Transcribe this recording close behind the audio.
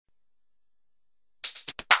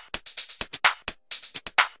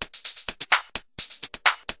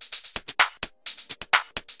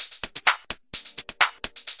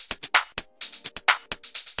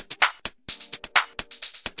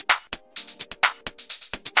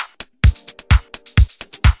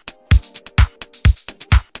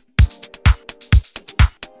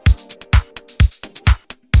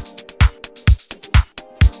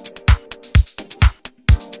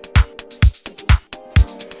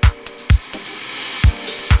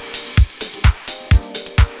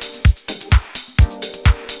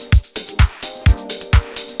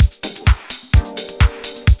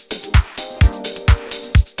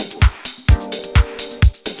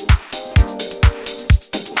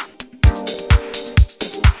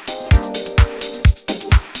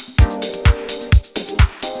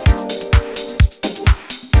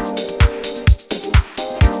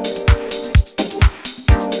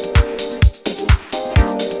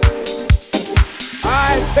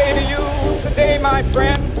say to you today, my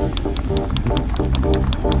friend,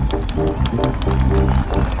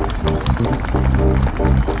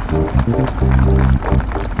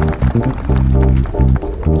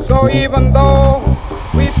 so even though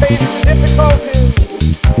we face the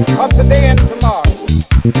difficulties of today and tomorrow,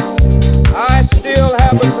 I still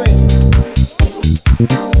have a dream.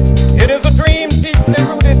 It is a dream deeply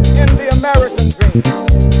rooted in the American dream.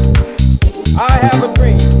 I have a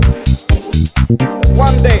dream that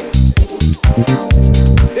one day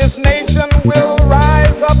this nation will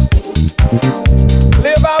rise up,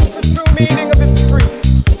 live out the true meaning of its creed.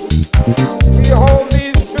 We hold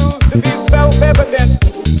these truths to be self-evident,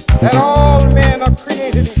 that all men are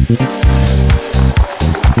created equal.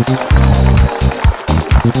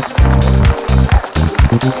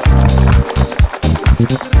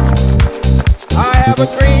 I have a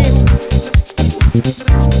dream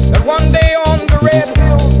that one day on the red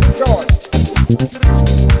hills of Georgia,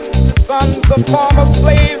 sons of former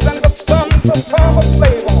slaves and the sons of former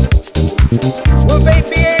slave owners will they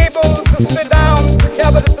be able to sit down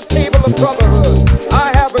together at the table of brotherhood.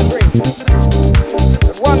 I have a dream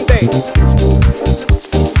that one day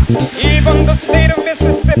even the state of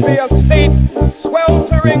Mississippi, a state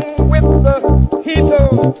sweltering with the heat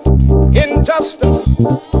of injustice,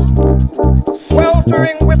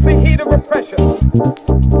 sweltering with the heat of oppression,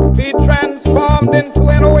 be transformed into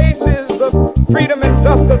an oasis of freedom and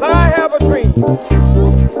justice. I have a dream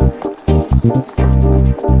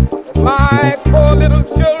that my four little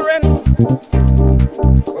children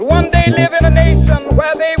will one day live in a nation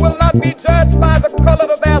where they will not be judged by the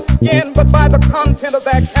color of their skin, but by the content of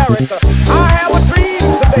their character. I have a dream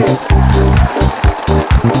today.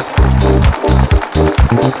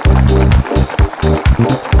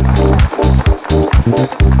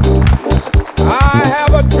 I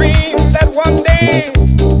have a dream that one day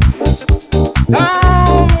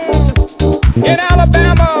down in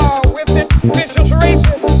Alabama, with its vicious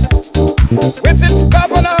racists, with its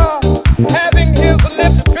governor having his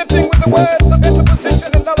lips dripping with the words of interposition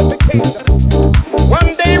and nullification,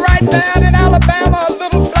 one day right there in Alabama,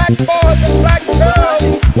 little black boys and black girls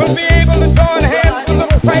will be able to join hands with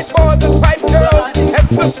little white boys and white girls as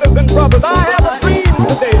sisters and brothers. I have a dream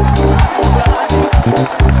today.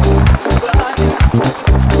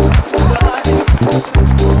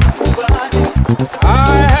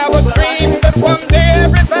 I have a dream that one day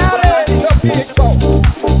every valley shall be exalted,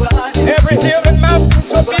 every hill and mountain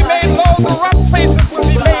shall be made low, the rough places will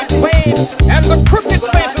be made plain, and the crooked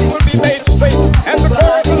places will be made straight, and the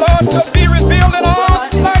glory of the Lord shall be revealed, and all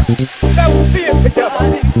flesh shall see it together.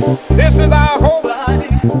 This is our hope.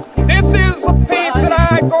 This is a faith that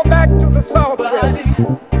I go back to the South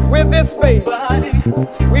with this faith,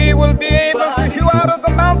 we will be able to hew out of the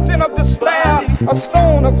mountain of despair a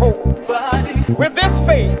stone of hope. With this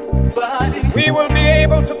faith, we will be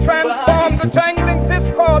able to transform the jangling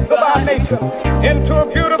discords of our nation into a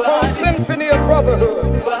beautiful symphony of brotherhood.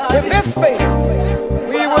 With this faith,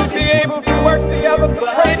 we will be able to work together,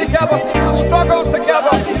 to pray together, to struggle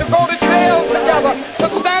together, to go to jail together, to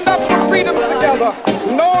stand up for freedom together,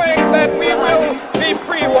 knowing that we will be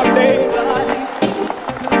free one day.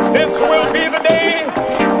 This will be the day.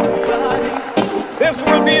 This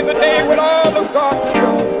will be the day when all of God's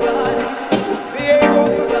children be able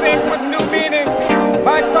to sing with new meaning,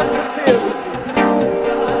 my country tears of thee.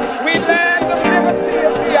 Sweet land of liberty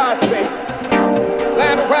of thee I sing.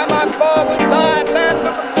 Land where my fathers died, land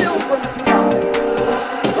of the pilgrims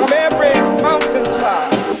died. From every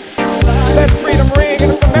mountainside, let freedom ring,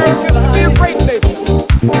 and if America is to be a great nation,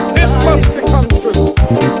 this must become true.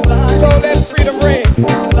 So let freedom ring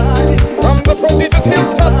from the prodigious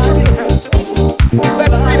hilltops of New Hampshire.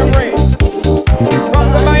 Let freedom ring from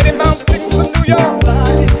the mighty mountains of New York.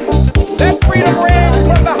 Let freedom ring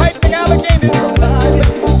from the hiking Alleghenies of Pennsylvania.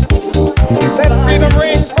 Let freedom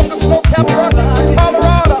ring from the snow-capped Rockies of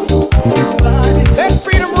Colorado. Let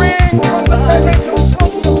freedom ring from the presidential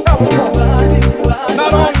slopes of California.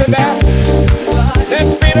 Not only that, let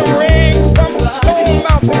freedom ring from the Stone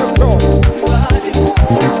Mountain of Georgia.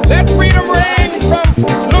 Let freedom ring from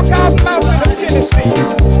Lookout Mountain of Tennessee.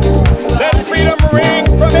 Let freedom ring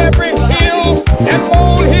from every hill and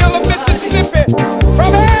molehill of Mississippi,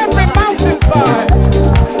 from every mountainside.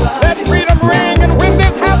 Let freedom ring, and when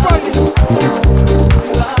this happens,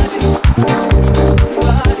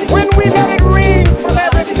 when we let it ring from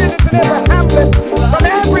every village and every hamlet, from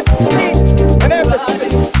every state and every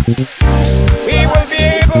state, we will be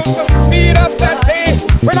able to speed up that day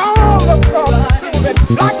when all of God's children,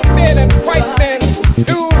 black men and white men,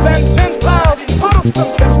 Jews and Gentiles,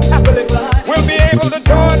 Protestants and Catholics, will be able to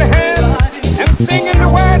join hands and sing in the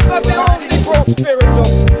words of the old Negro so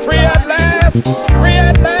spiritual. Free at last, free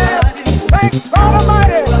at last. Thank God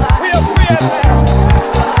Almighty, we are free at last.